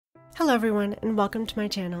Hello everyone, and welcome to my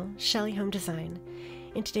channel, Shelly Home Design.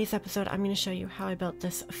 In today's episode, I'm going to show you how I built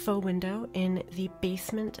this faux window in the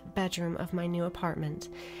basement bedroom of my new apartment.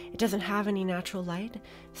 It doesn't have any natural light,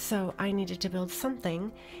 so I needed to build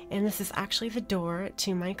something, and this is actually the door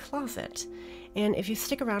to my closet. And if you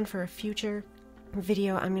stick around for a future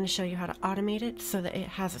video, I'm going to show you how to automate it so that it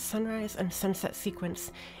has a sunrise and sunset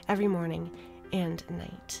sequence every morning and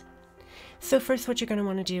night. So first, what you're going to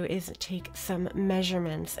want to do is take some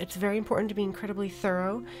measurements. It's very important to be incredibly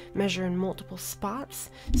thorough, measure in multiple spots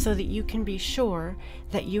so that you can be sure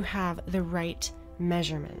that you have the right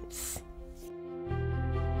measurements.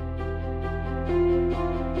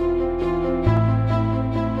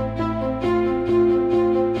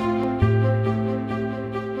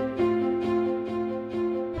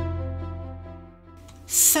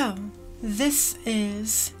 So this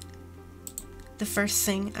is the first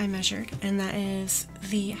thing I measured, and that is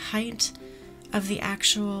the height of the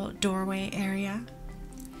actual doorway area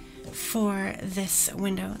for this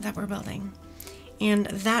window that we're building. And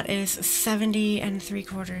that is 70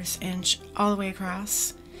 3/4 inch all the way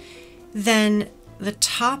across. Then the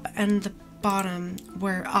top and the bottom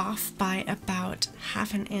were off by about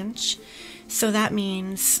 1/2 inch. So that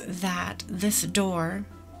means that this door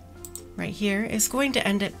right here is going to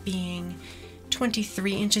end up being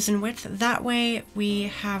 23 inches in width. That way we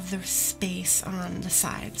have the space on the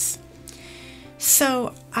sides.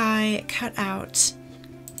 So I cut out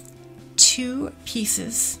 2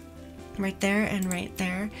 pieces right there and right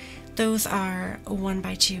there. Those are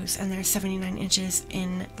 1x2s and they're 79 inches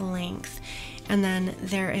in length. And then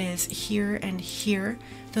there is here and here.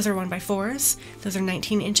 Those are 1x4s. Those are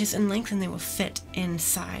 19 inches in length and they will fit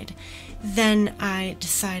inside. Then I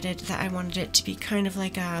decided that I wanted it to be kind of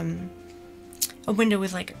like a window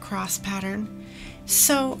with like a cross pattern.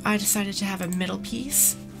 So I decided to have a middle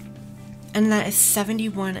piece, and that is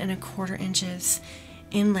 71 1/4 inches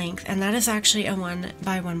in length, and that is actually a 1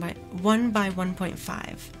 by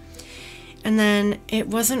 1.5. And then it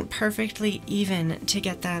wasn't perfectly even to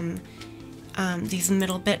get them these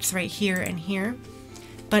middle bits right here and here,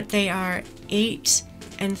 but they are 8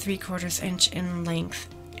 3/4 inch in length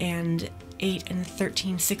and 8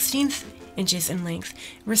 13/16 inches in length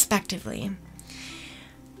respectively.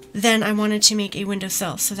 Then I wanted to make a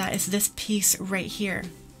windowsill, so that is this piece right here.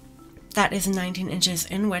 That is 19 inches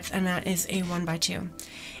in width, and that is a 1x2.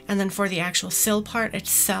 And then for the actual sill part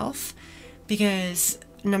itself, because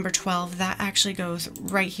number 12, that actually goes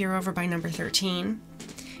right here over by number 13,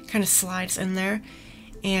 kind of slides in there.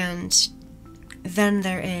 And then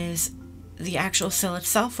there is the actual sill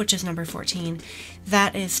itself, which is number 14.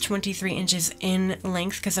 That is 23 inches in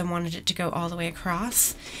length because I wanted it to go all the way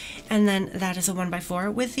across. And then that is a 1x4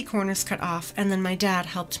 with the corners cut off. And then my dad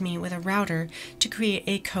helped me with a router to create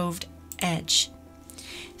a coved edge.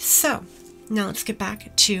 So now let's get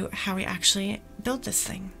back to how we actually build this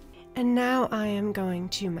thing. And now I am going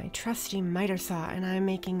to my trusty miter saw, and I'm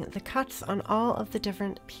making the cuts on all of the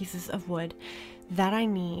different pieces of wood that I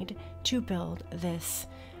need to build this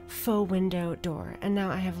faux window door. And now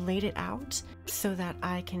I have laid it out so that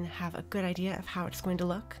I can have a good idea of how it's going to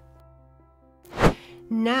look.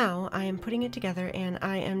 Now I am putting it together, and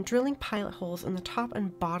I am drilling pilot holes in the top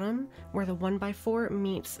and bottom where the 1x4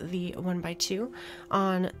 meets the 1x2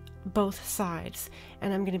 on both sides,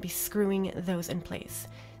 and I'm going to be screwing those in place.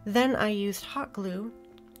 Then I used hot glue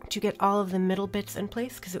to get all of the middle bits in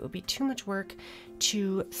place because it would be too much work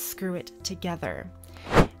to screw it together.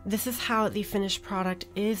 This is how the finished product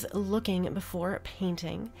is looking before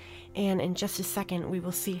painting, and in just a second we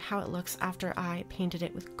will see how it looks after I painted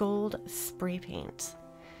it with gold spray paint.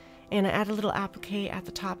 And I add a little applique at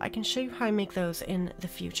the top. I can show you how I make those in the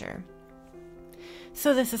future.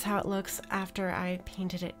 So this is how it looks after I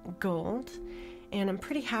painted it gold, and I'm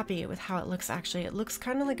pretty happy with how it looks actually. It looks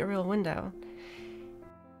kind of like a real window.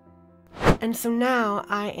 And so now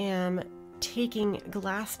I am taking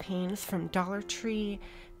glass panes from Dollar Tree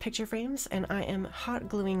picture frames, and I am hot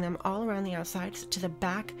gluing them all around the outsides to the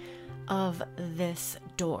back of this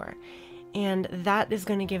door. And that is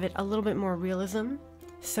going to give it a little bit more realism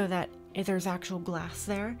so that there's actual glass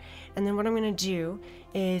there. And then what I'm going to do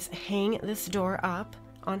is hang this door up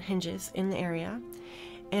on hinges in the area.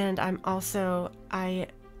 And I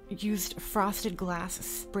used frosted glass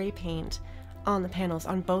spray paint on the panels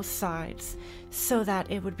on both sides so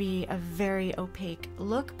that it would be a very opaque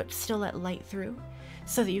look but still let light through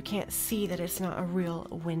so that you can't see that it's not a real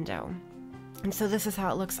window. And so this is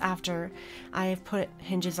how it looks after I've put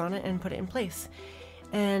hinges on it and put it in place.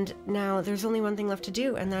 And now there's only one thing left to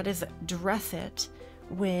do, and that is dress it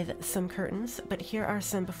with some curtains. But here are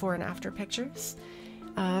some before and after pictures.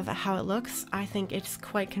 of how it looks. I think it's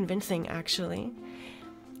quite convincing, actually.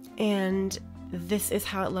 And this is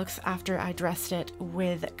how it looks after I dressed it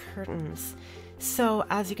with curtains. So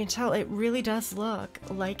as you can tell, it really does look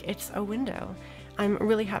like it's a window. I'm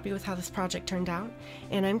really happy with how this project turned out,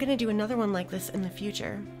 and I'm going to do another one like this in the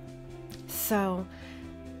future. So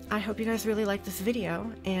I hope you guys really like this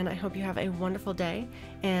video, and I hope you have a wonderful day,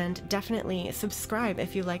 and definitely subscribe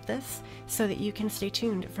if you like this so that you can stay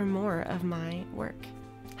tuned for more of my work.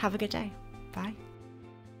 Have a good day. Bye.